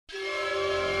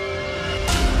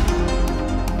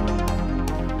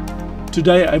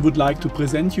Today I would like to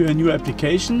present you a new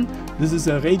application. This is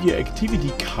a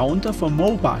radioactivity counter for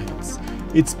mobiles.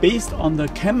 It's based on the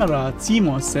camera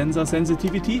CMOS sensor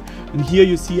sensitivity, and here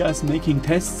you see us making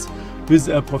tests with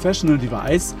a professional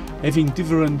device having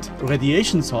different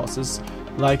radiation sources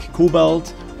like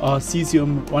cobalt or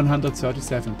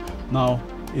cesium-137. Now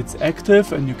it's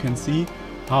active and you can see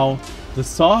how the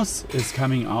source is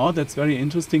coming out. That's very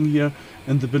interesting here.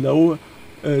 In the below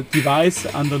device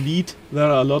under lead there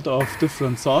are a lot of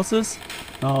different sources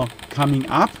now coming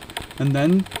up, and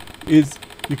then you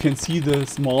can see the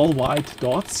small white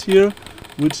dots here,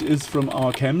 which is from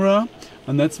our camera,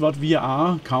 and that's what we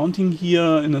are counting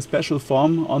here in a special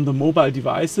form on the mobile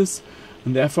devices.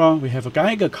 And therefore we have a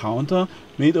Geiger counter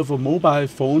made of a mobile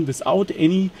phone without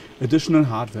any additional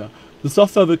hardware. The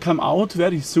software will come out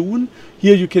very soon.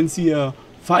 Here you can see a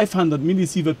 500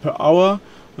 millisievert per hour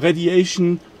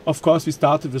radiation. Of course we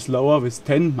started with lower, with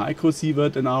 10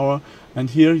 microsievert an hour, and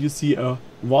here you see a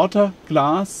water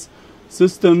glass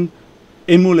system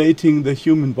emulating the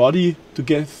human body to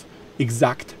give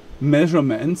exact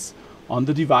measurements on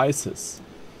the devices.